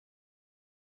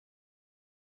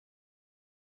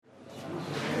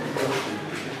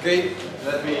Okay,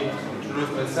 let me introduce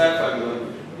myself.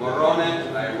 I'm Morrone,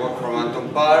 I work from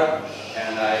Anton Par,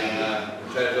 and I'm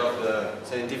in charge of the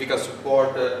scientific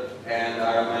support and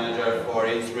I'm manager for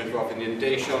instrument of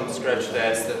indentation, scratch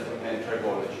test, and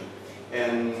tribology.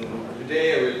 And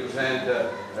today I will present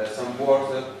some work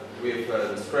with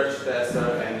the scratch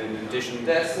tester and indentation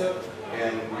tester.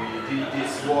 And we did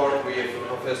this work with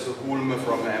Professor Hulme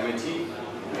from MIT.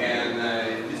 And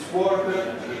in this work,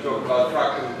 we talk about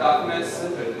fracture toughness,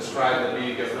 describe the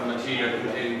ability of the material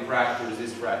containing fracture,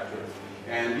 resist fracture.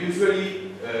 And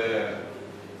usually, the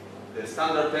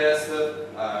standard test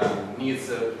needs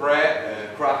a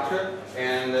pre-crack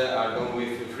and are done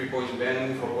with 3-point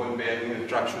bending, 4-point bending,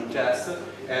 traction test.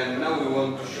 And now we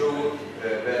want to show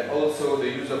that also the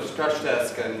use of scratch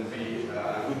test can be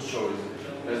a good choice.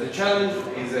 The challenge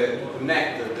is to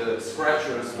connect the scratch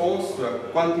response to a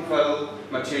quantifiable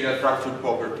material fracture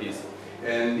properties.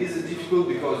 And this is difficult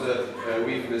because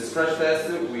with the scratch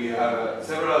test we have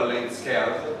several length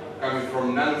scales coming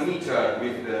from nanometer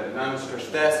with the nano scratch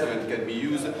test, and it can be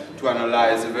used to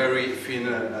analyze a very thin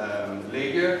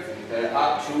layer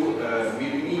up to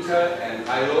millimeter and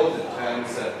high load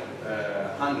times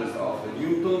hundreds of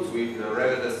newtons with the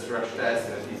regular scratch test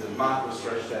that is a macro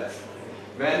scratch test.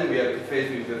 Then we have to face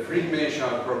with the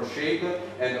three-dimensional probe shape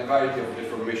and a variety of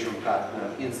deformation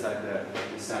patterns inside the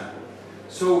sample.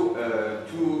 So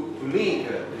to link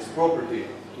this property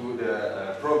to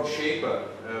the probe shape,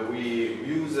 we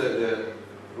use the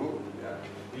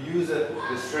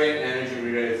strain energy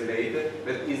relay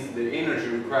that is the energy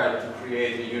required to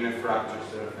create a unifracture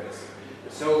surface.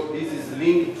 So this is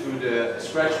linked to the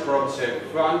scratch probe shape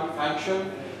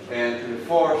function and to the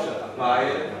force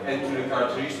applied and to the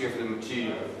characteristic of the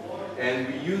material. And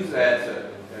we use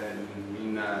that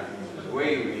in a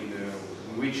way in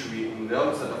which we, in the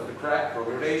onset of the crack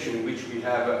progression, in which we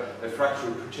have a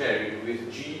fracture criterion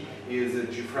with G is a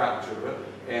G fracture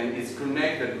and is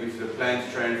connected with the plane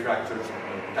strain fracture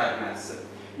toughness.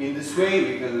 In this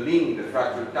way we can link the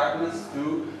fracture toughness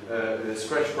to the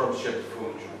scratch probe shape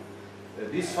function.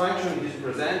 This function is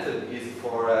presented is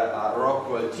for a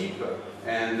Rockwell tip,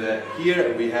 and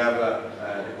here we have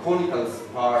the conical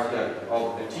part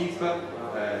of the tip, a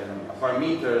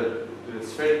parameter to the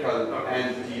spherical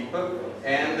end tip,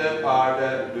 and a part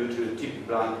due to the tip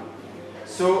blunt.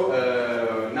 So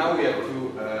now we have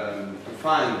to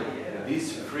find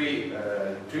these three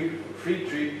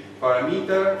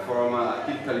parameters from a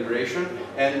tip calibration,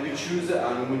 and we choose an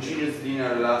homogeneous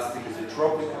linear elastic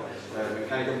isotropic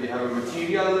mechanical behavior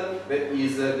material that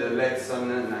is the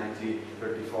Lexan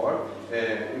 9034,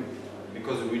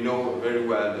 because we know very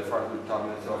well the fracture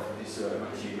toughness of this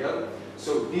material.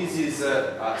 So this is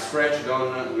a scratch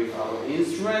done with our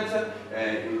instrument.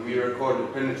 We record the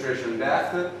penetration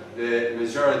depth, the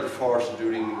measured force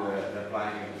during the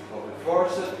applying of the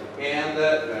force, and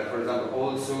for example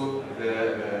also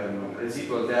the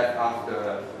residual depth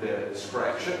after the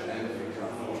scratch and the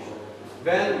frictional force.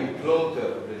 Then we plot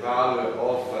the value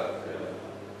of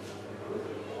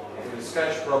the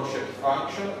scratch probe shape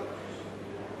function.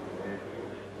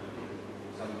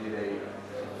 Some delay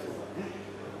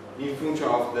in function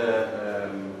of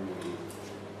the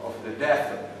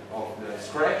depth of the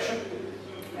scratch,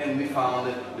 and we found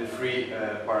the three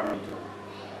parameters.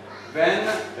 Then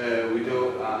we do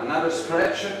another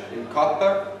scratch in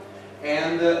copper,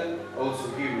 and also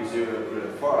here we zero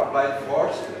for applied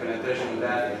force, the penetration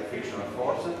depth and frictional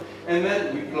force, and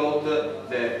then we plot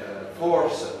the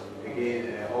force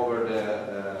again over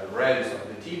the radius of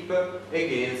the tip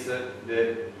against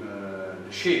the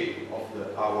shape of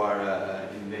our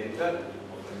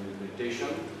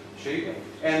indentation shape,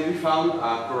 and we found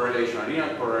a correlation, a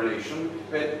linear correlation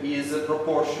that is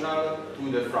proportional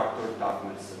to the fracture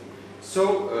toughness.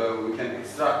 So we can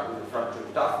extract the fracture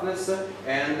toughness,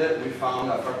 and we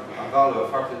found a value of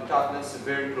fracture toughness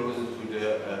very close to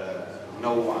the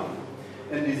no one,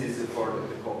 and this is for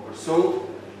the copper. So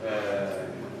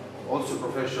also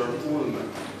Professor Hulme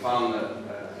found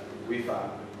with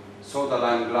a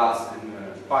soda-lime glass and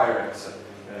Pyrex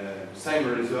same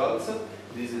results.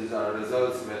 These are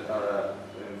results that are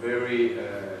very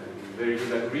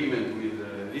good agreement with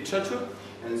the literature.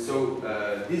 And so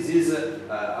this is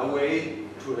a way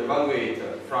to evaluate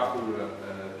fracture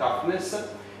toughness.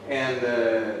 And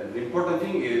the important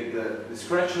thing is that the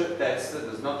scratch test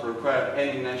does not require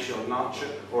any initial notch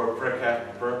or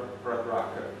pre-crack or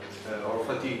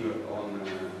fatigue on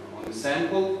the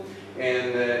sample.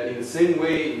 And in the same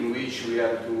way in which we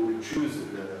have to choose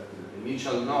the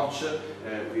initial notch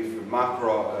with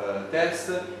macro test,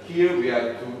 here we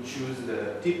have to choose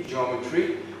the tip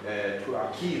geometry to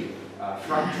achieve a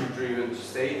fracture-driven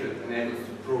state that enables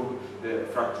to prove the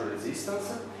fracture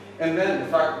resistance. And then the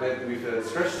fact that with a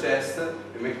stretch test,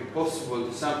 we make it possible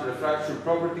to sample the fracture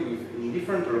property in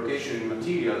different locations in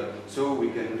material, so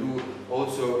we can do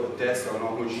also a test on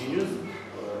homogeneous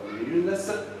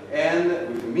and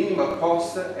with minimal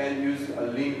cost and use a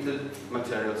limited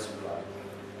material supply.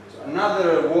 So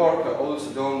another work also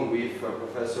done with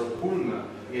Professor Hulme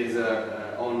is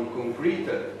on concrete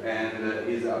and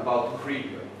is about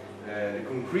creep. The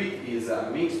concrete is a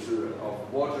mixture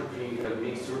of water, clinker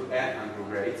mixture, and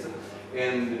aggregates,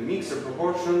 and the mixture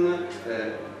proportion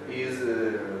is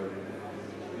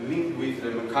linked with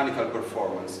the mechanical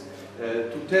performance.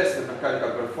 To test the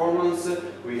mechanical performance,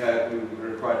 we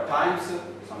require times,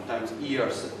 sometimes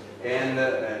years, and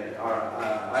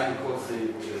are highly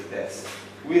costly tests.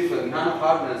 With a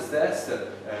nano-hardness test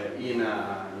in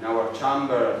our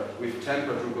chamber with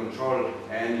temperature control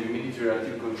and humidity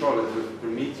relative control that will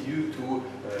permit you to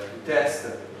test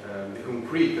the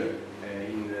concrete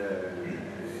in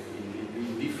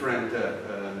different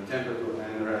temperature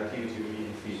and relativity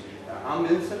humidity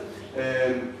ambience.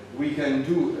 We can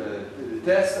do the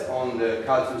test on the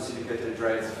calcium silicated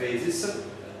dry phases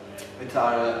that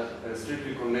are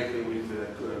strictly connected with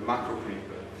the macro creep.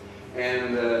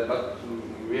 And but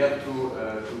we have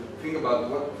to think about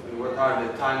what are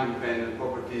the time-dependent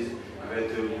properties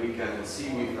that we can see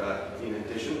with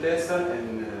indentation test,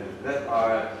 and that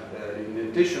are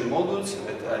indentation modules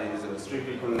that is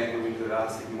strictly connected with the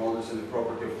elastic modulus and the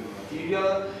property of the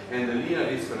material, and the linear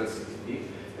viscoelasticity.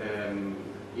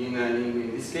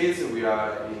 In this case, we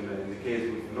are in the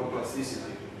case with no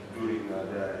plasticity during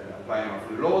the applying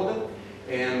of load,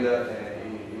 and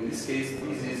in this case,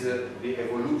 this is the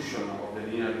evolution of the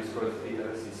linear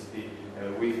viscoelasticity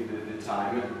with the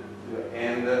time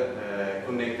and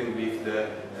connected with the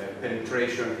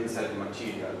penetration inside the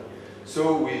material.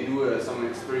 So we do some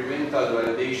experimental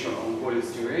validation on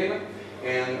polystyrene,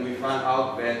 and we find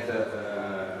out that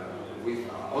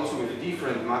also with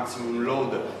different maximum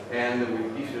load and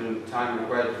with different time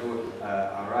required to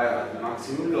arrive at the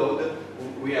maximum load,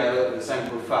 we have the same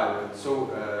profile. So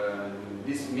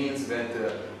this means that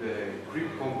the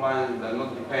creep compliance does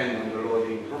not depend on the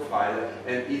loading profile,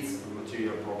 and it's a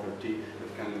material property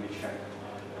that can be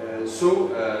checked. So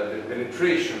the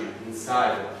penetration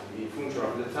inside, in function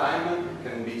of the time,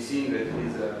 can be seen that it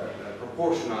is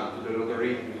proportional to the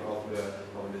logarithm of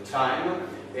the time,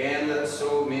 and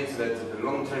so means that the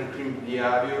long-term creep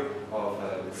behavior of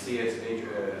the CSH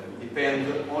depends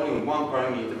only on one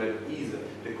parameter, that is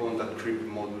the contact creep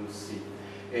modulus C.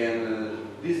 And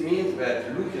this means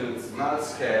that looking at small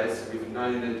scales with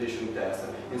non-indentation test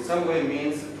in some way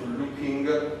means to looking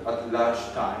at large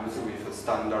times with a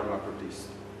standard macro test.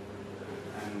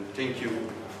 And thank you.